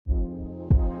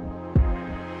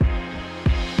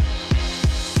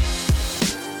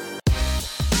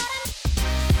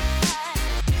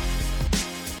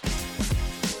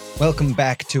Welcome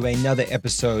back to another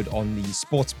episode on the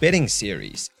sports betting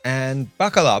series. And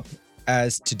buckle up,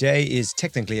 as today is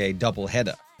technically a double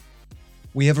header.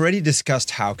 We have already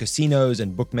discussed how casinos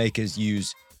and bookmakers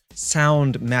use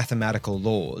sound mathematical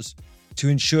laws to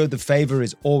ensure the favor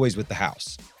is always with the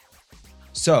house.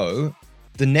 So,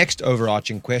 the next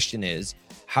overarching question is,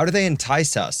 how do they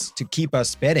entice us to keep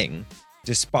us betting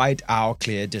despite our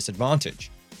clear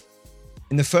disadvantage?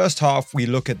 In the first half, we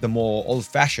look at the more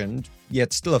old-fashioned,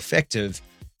 yet still effective,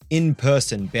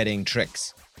 in-person betting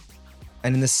tricks.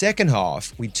 And in the second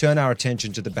half, we turn our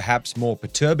attention to the perhaps more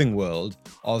perturbing world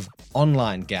of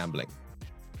online gambling.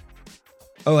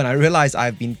 Oh, and I realize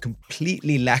I've been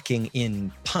completely lacking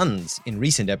in puns in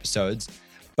recent episodes,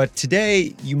 but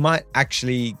today you might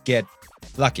actually get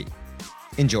lucky.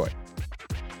 Enjoy.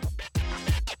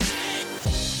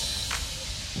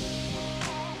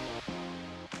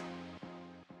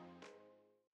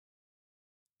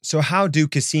 So how do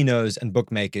casinos and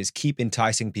bookmakers keep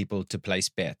enticing people to place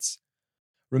bets?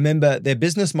 Remember, their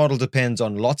business model depends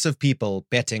on lots of people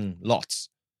betting lots.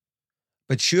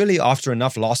 But surely after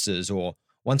enough losses, or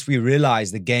once we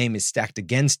realize the game is stacked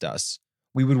against us,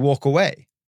 we would walk away.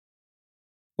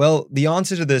 Well, the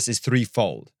answer to this is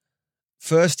threefold.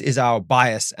 First is our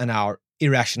bias and our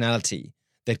irrationality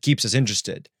that keeps us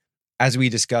interested, as we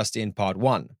discussed in part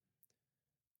 1.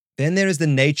 Then there is the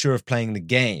nature of playing the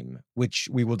game, which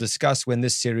we will discuss when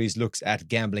this series looks at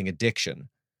gambling addiction.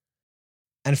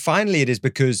 And finally, it is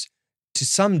because, to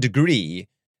some degree,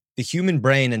 the human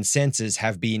brain and senses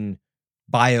have been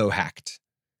biohacked.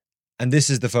 And this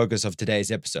is the focus of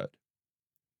today's episode.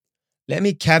 Let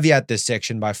me caveat this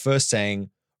section by first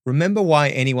saying, remember why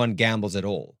anyone gambles at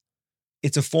all.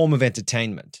 It's a form of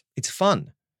entertainment. It's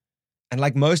fun. And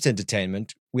like most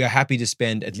entertainment, we are happy to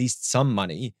spend at least some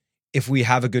money if we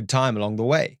have a good time along the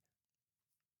way.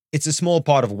 It's a small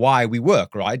part of why we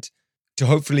work, right? To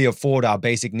hopefully afford our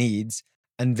basic needs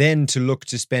and then to look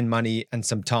to spend money and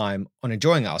some time on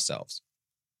enjoying ourselves.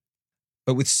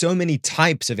 But with so many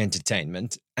types of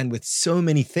entertainment and with so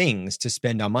many things to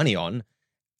spend our money on,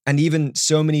 and even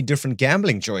so many different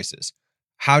gambling choices,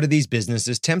 how do these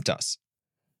businesses tempt us?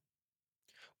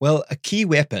 Well, a key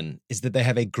weapon is that they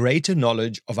have a greater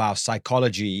knowledge of our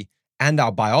psychology and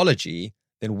our biology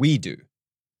than we do.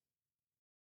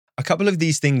 A couple of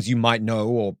these things you might know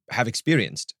or have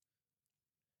experienced.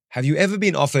 Have you ever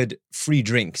been offered free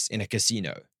drinks in a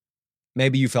casino?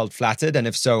 Maybe you felt flattered, and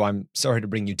if so, I'm sorry to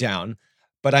bring you down,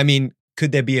 but I mean,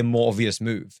 could there be a more obvious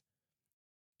move?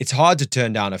 It's hard to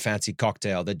turn down a fancy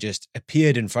cocktail that just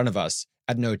appeared in front of us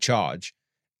at no charge,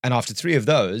 and after 3 of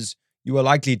those, you are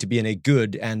likely to be in a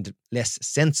good and less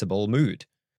sensible mood.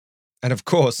 And of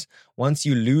course, once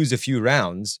you lose a few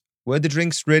rounds, were the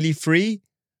drinks really free?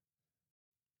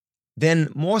 Then,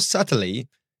 more subtly,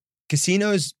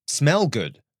 casinos smell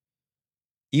good.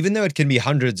 Even though it can be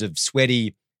hundreds of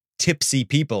sweaty, tipsy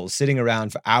people sitting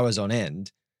around for hours on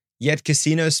end, yet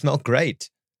casinos smell great.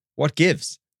 What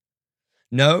gives?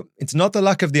 No, it's not the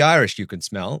luck of the Irish you can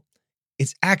smell.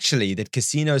 It's actually that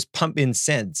casinos pump in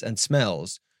scents and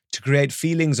smells to create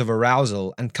feelings of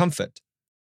arousal and comfort.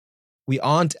 We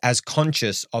aren't as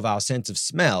conscious of our sense of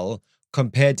smell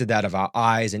compared to that of our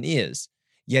eyes and ears,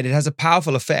 yet it has a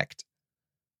powerful effect.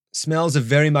 Smells are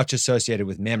very much associated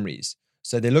with memories,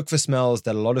 so they look for smells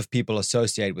that a lot of people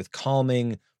associate with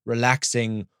calming,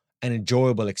 relaxing, and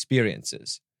enjoyable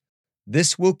experiences.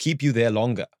 This will keep you there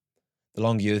longer. The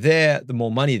longer you're there, the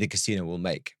more money the casino will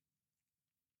make.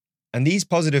 And these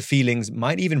positive feelings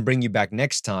might even bring you back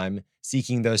next time,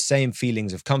 seeking those same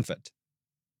feelings of comfort.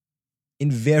 In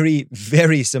very,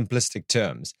 very simplistic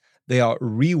terms, they are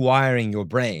rewiring your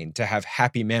brain to have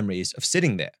happy memories of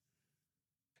sitting there.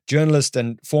 Journalist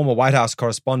and former White House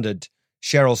correspondent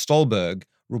Sheryl Stolberg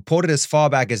reported as far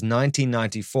back as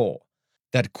 1994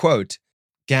 that, quote,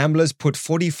 gamblers put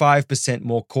 45%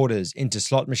 more quarters into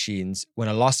slot machines when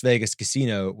a Las Vegas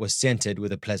casino was scented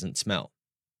with a pleasant smell.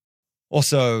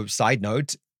 Also, side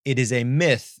note, it is a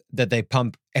myth that they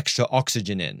pump extra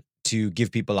oxygen in to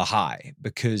give people a high,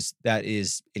 because that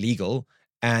is illegal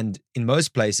and, in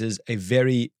most places, a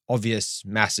very obvious,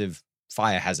 massive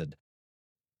fire hazard.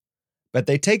 But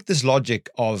they take this logic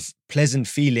of pleasant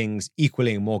feelings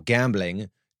equaling more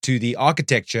gambling to the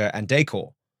architecture and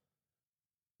decor.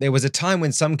 There was a time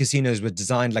when some casinos were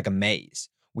designed like a maze,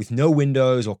 with no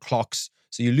windows or clocks,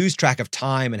 so you lose track of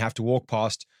time and have to walk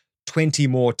past 20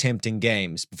 more tempting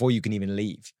games before you can even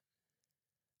leave.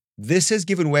 This has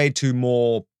given way to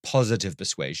more positive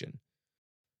persuasion.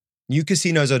 New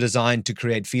casinos are designed to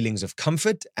create feelings of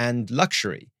comfort and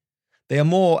luxury. They are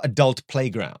more adult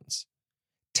playgrounds.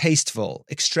 Tasteful,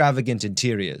 extravagant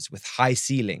interiors with high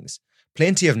ceilings,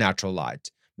 plenty of natural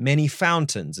light, many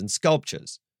fountains and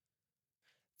sculptures.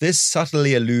 This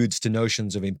subtly alludes to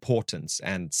notions of importance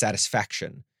and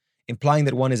satisfaction, implying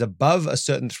that one is above a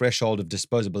certain threshold of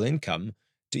disposable income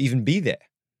to even be there.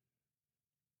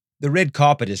 The red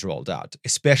carpet is rolled out,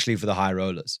 especially for the high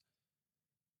rollers.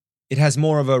 It has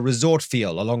more of a resort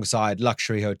feel alongside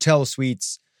luxury hotel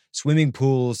suites, swimming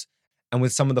pools, and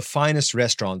with some of the finest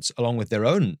restaurants along with their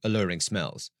own alluring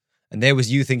smells. And there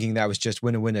was you thinking that was just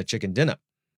winner-winner chicken dinner.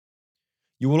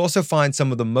 You will also find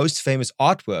some of the most famous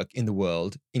artwork in the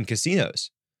world in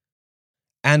casinos.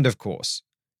 And of course,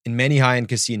 in many high-end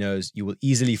casinos, you will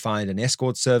easily find an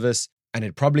escort service, and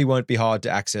it probably won't be hard to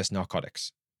access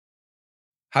narcotics.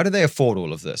 How do they afford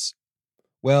all of this?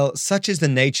 Well, such is the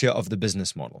nature of the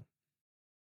business model.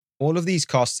 All of these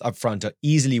costs up front are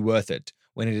easily worth it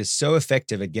when it is so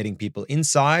effective at getting people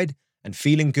inside and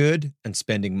feeling good and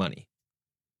spending money.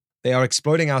 They are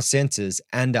exploiting our senses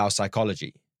and our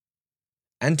psychology.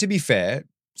 And to be fair,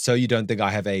 so you don't think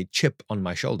I have a chip on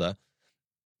my shoulder,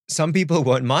 some people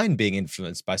won't mind being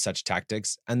influenced by such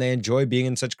tactics, and they enjoy being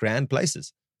in such grand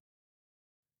places.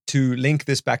 To link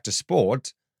this back to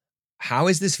sport, how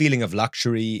is this feeling of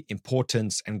luxury,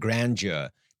 importance, and grandeur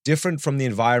different from the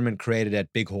environment created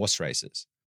at big horse races?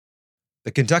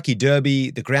 The Kentucky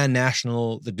Derby, the Grand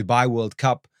National, the Dubai World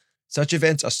Cup, such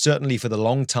events are certainly for the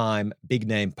long-time,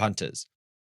 big-name punters.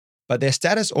 But their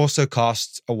status also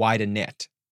casts a wider net.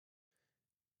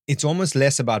 It's almost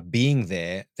less about being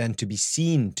there than to be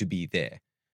seen to be there,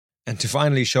 and to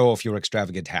finally show off your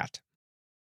extravagant hat.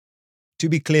 To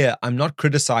be clear, I'm not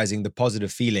criticizing the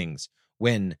positive feelings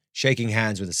when shaking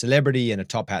hands with a celebrity in a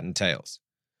top hat and tails.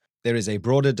 There is a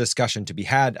broader discussion to be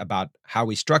had about how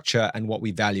we structure and what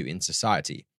we value in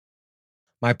society.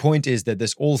 My point is that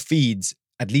this all feeds,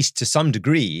 at least to some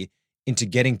degree, into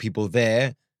getting people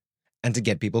there and to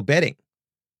get people betting.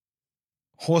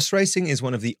 Horse racing is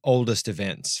one of the oldest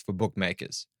events for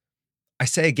bookmakers. I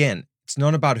say again, it's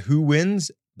not about who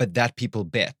wins, but that people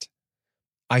bet.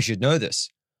 I should know this.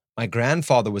 My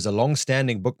grandfather was a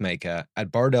long-standing bookmaker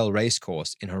at Bardell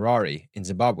Racecourse in Harare, in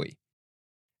Zimbabwe.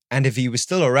 And if he was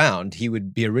still around, he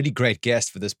would be a really great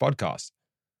guest for this podcast.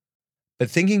 But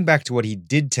thinking back to what he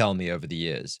did tell me over the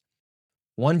years,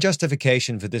 one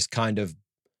justification for this kind of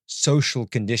social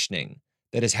conditioning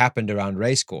that has happened around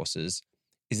racecourses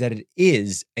is that it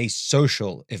is a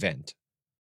social event.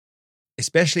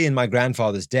 Especially in my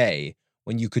grandfather's day,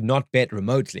 when you could not bet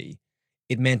remotely,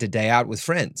 it meant a day out with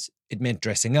friends. It meant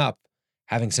dressing up,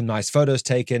 having some nice photos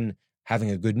taken, having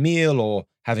a good meal, or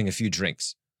having a few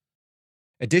drinks.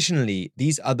 Additionally,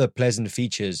 these other pleasant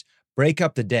features break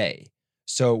up the day,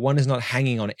 so one is not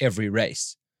hanging on every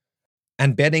race.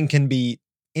 And betting can be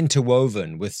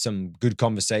interwoven with some good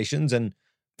conversations and,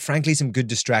 frankly, some good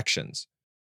distractions.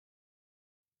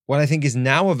 What I think is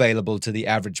now available to the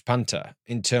average punter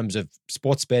in terms of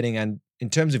sports betting and in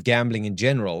terms of gambling in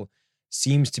general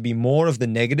seems to be more of the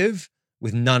negative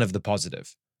with none of the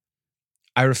positive.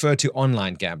 I refer to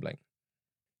online gambling.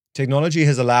 Technology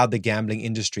has allowed the gambling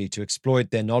industry to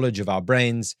exploit their knowledge of our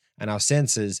brains and our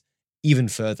senses even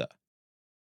further.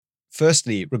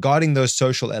 Firstly, regarding those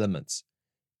social elements,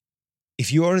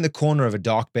 if you are in the corner of a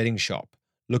dark betting shop,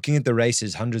 looking at the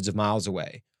races hundreds of miles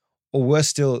away, or worse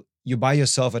still, you're by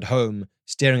yourself at home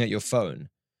staring at your phone,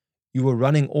 you are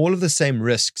running all of the same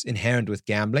risks inherent with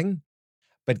gambling,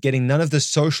 but getting none of the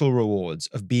social rewards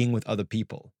of being with other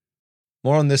people.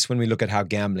 More on this when we look at how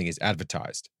gambling is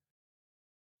advertised.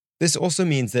 This also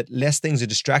means that less things are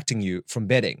distracting you from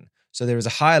betting, so there is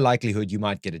a higher likelihood you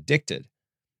might get addicted.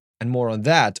 And more on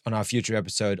that on our future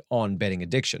episode on betting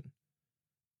addiction.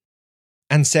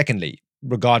 And secondly,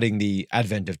 regarding the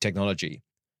advent of technology,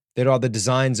 there are the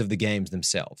designs of the games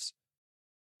themselves.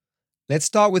 Let's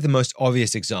start with the most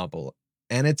obvious example,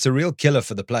 and it's a real killer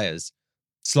for the players: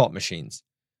 slot machines.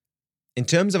 In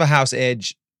terms of a house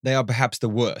edge, they are perhaps the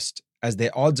worst, as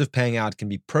their odds of paying out can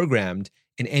be programmed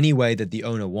in any way that the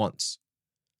owner wants.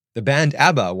 The band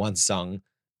ABBA once sung,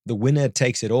 "The winner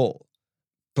takes it all,"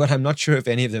 but I'm not sure if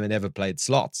any of them had ever played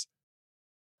slots.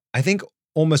 I think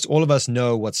almost all of us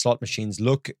know what slot machines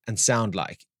look and sound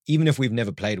like, even if we've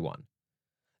never played one.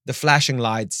 The flashing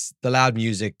lights, the loud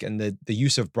music, and the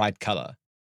use of bright color.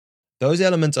 Those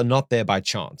elements are not there by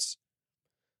chance.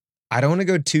 I don't want to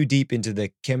go too deep into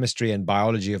the chemistry and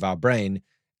biology of our brain,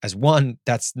 as one,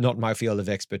 that's not my field of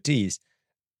expertise,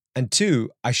 and two,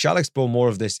 I shall explore more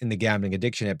of this in the gambling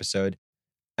addiction episode,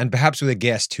 and perhaps with a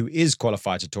guest who is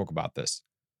qualified to talk about this.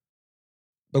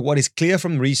 But what is clear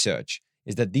from research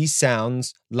is that these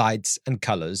sounds, lights, and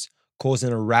colors cause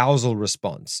an arousal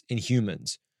response in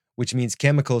humans, which means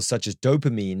chemicals such as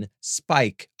dopamine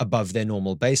spike above their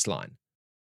normal baseline.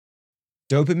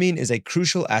 Dopamine is a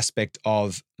crucial aspect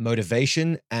of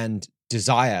motivation and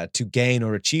desire to gain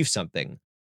or achieve something,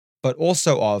 but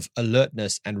also of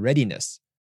alertness and readiness.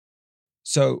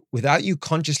 So, without you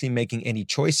consciously making any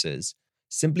choices,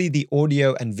 simply the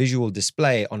audio and visual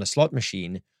display on a slot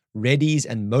machine readies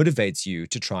and motivates you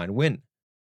to try and win.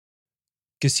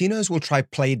 Casinos will try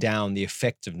play down the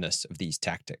effectiveness of these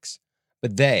tactics,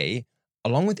 but they,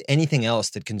 along with anything else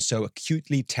that can so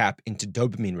acutely tap into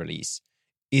dopamine release,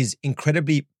 is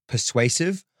incredibly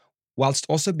persuasive whilst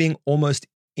also being almost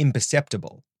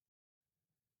imperceptible.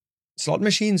 Slot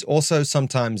machines also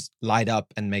sometimes light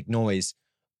up and make noise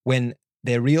when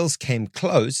their reels came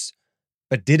close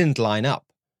but didn't line up,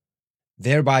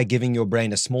 thereby giving your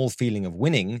brain a small feeling of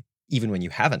winning even when you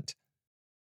haven't.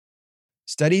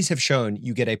 Studies have shown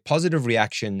you get a positive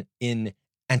reaction in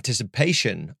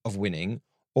anticipation of winning,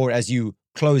 or as you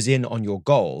close in on your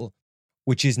goal,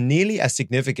 which is nearly as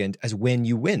significant as when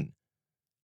you win.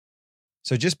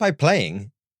 So just by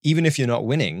playing, even if you're not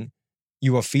winning,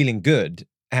 you are feeling good,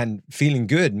 and feeling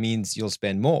good means you'll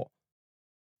spend more.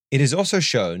 It is also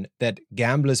shown that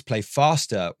gamblers play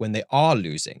faster when they are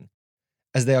losing,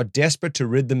 as they are desperate to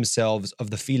rid themselves of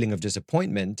the feeling of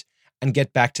disappointment and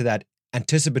get back to that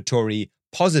anticipatory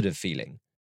positive feeling.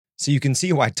 So you can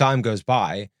see why time goes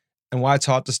by and why it's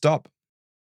hard to stop.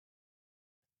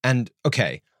 And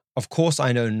okay, of course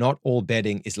I know not all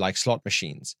betting is like slot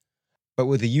machines, but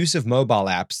with the use of mobile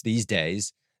apps these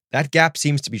days, that gap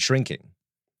seems to be shrinking.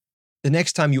 The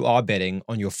next time you are betting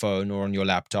on your phone or on your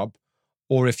laptop,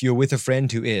 or if you're with a friend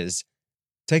who is,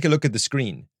 take a look at the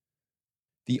screen.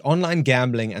 The online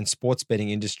gambling and sports betting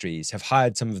industries have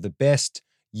hired some of the best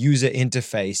user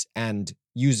interface and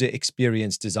user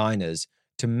experience designers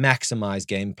to maximize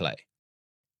gameplay.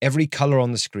 Every color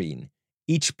on the screen,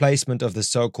 each placement of the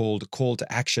so-called call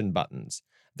to action buttons,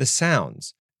 the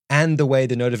sounds, and the way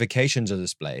the notifications are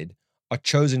displayed are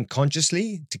chosen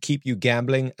consciously to keep you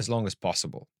gambling as long as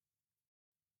possible.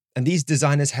 And these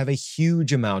designers have a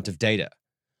huge amount of data,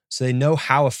 so they know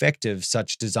how effective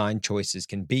such design choices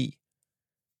can be.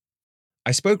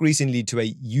 I spoke recently to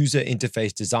a user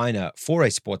interface designer for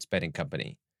a sports betting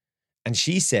company, and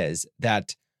she says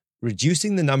that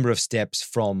reducing the number of steps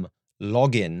from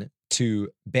login to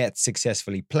bet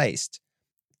successfully placed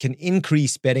can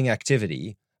increase betting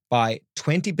activity by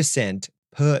 20%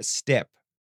 per step.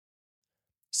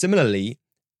 Similarly,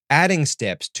 adding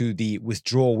steps to the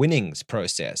withdraw winnings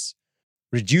process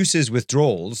reduces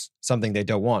withdrawals, something they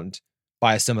don't want,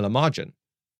 by a similar margin.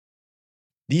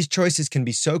 These choices can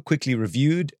be so quickly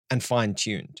reviewed and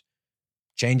fine-tuned.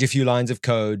 Change a few lines of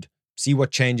code, see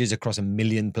what changes across 1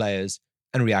 million players,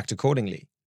 and react accordingly.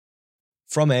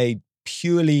 From a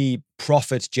purely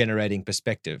profit-generating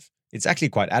perspective, it's actually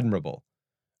quite admirable.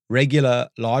 Regular,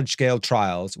 large-scale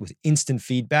trials with instant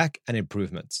feedback and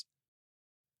improvements.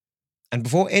 And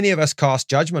before any of us cast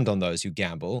judgment on those who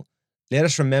gamble, let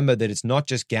us remember that it's not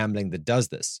just gambling that does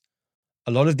this.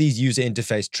 A lot of these user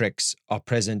interface tricks are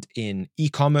present in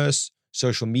e-commerce,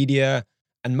 social media,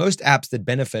 and most apps that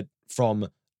benefit from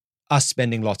us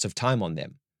spending lots of time on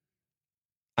them.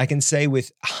 I can say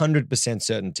with 100%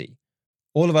 certainty,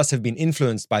 all of us have been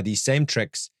influenced by these same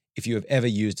tricks if you have ever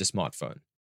used a smartphone.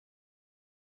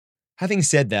 Having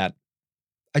said that,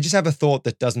 I just have a thought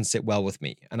that doesn't sit well with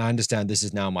me, and I understand this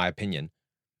is now my opinion.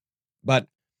 But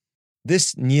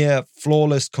this near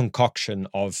flawless concoction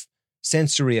of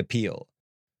sensory appeal,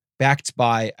 backed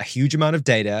by a huge amount of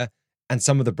data and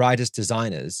some of the brightest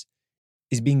designers,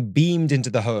 is being beamed into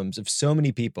the homes of so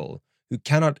many people who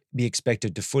cannot be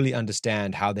expected to fully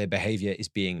understand how their behavior is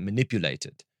being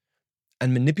manipulated.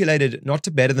 And manipulated not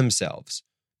to better themselves,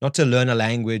 not to learn a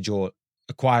language or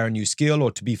acquire a new skill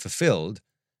or to be fulfilled,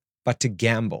 but to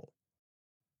gamble.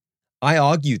 I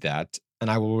argue that, and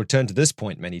I will return to this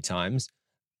point many times,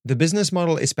 the business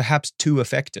model is perhaps too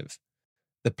effective.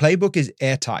 The playbook is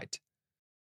airtight.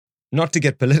 Not to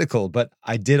get political, but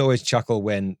I did always chuckle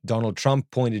when Donald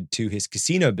Trump pointed to his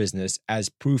casino business as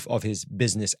proof of his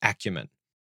business acumen.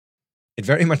 It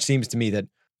very much seems to me that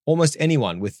almost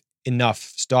anyone with enough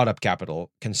startup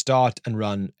capital can start and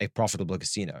run a profitable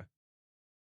casino.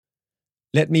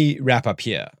 Let me wrap up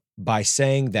here by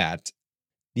saying that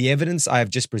the evidence I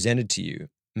have just presented to you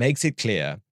makes it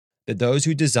clear that those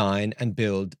who design and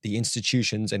build the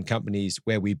institutions and companies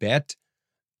where we bet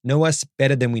know us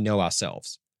better than we know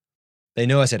ourselves. They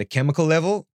know us at a chemical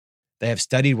level, they have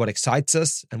studied what excites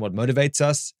us and what motivates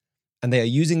us, and they are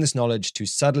using this knowledge to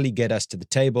subtly get us to the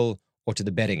table or to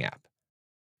the betting app.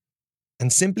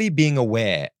 And simply being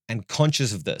aware and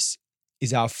conscious of this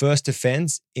is our first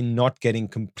defense in not getting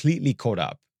completely caught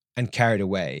up and carried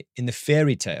away in the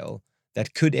fairy tale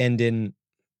that could end in,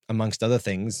 amongst other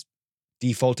things,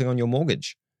 defaulting on your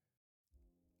mortgage.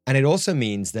 And it also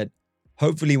means that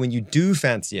hopefully when you do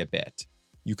fancy a bet,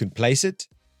 you can place it,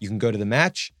 you can go to the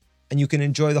match, and you can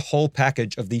enjoy the whole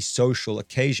package of the social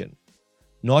occasion,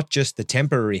 not just the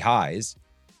temporary highs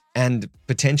and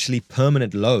potentially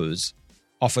permanent lows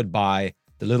offered by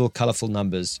the little colorful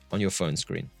numbers on your phone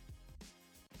screen.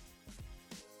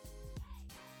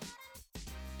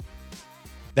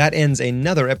 That ends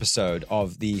another episode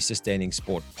of the Sustaining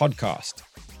Sport podcast.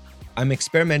 I'm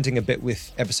experimenting a bit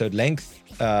with episode length,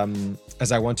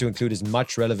 as I want to include as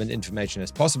much relevant information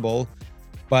as possible,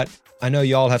 but I know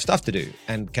y'all have stuff to do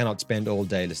and cannot spend all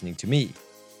day listening to me.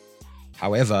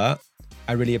 However,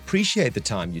 I really appreciate the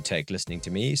time you take listening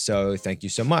to me, so thank you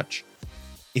so much.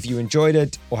 If you enjoyed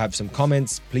it or have some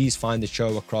comments, please find the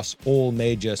show across all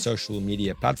major social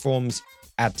media platforms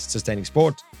at Sustaining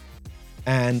Sport.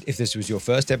 And if this was your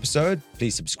first episode,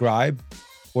 please subscribe.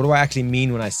 What do I actually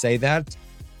mean when I say that?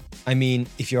 I mean,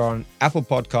 if you're on Apple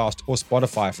Podcast or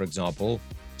Spotify, for example,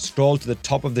 scroll to the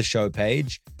top of the show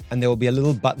page and there will be a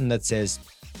little button that says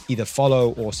either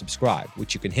follow or subscribe,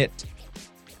 which you can hit.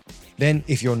 Then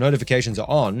if your notifications are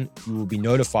on, you will be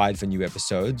notified for new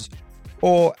episodes,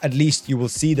 or at least you will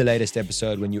see the latest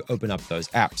episode when you open up those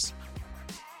apps.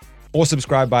 Or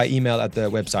subscribe by email at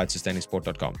the website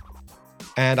sustainingsport.com.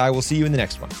 And I will see you in the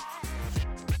next one.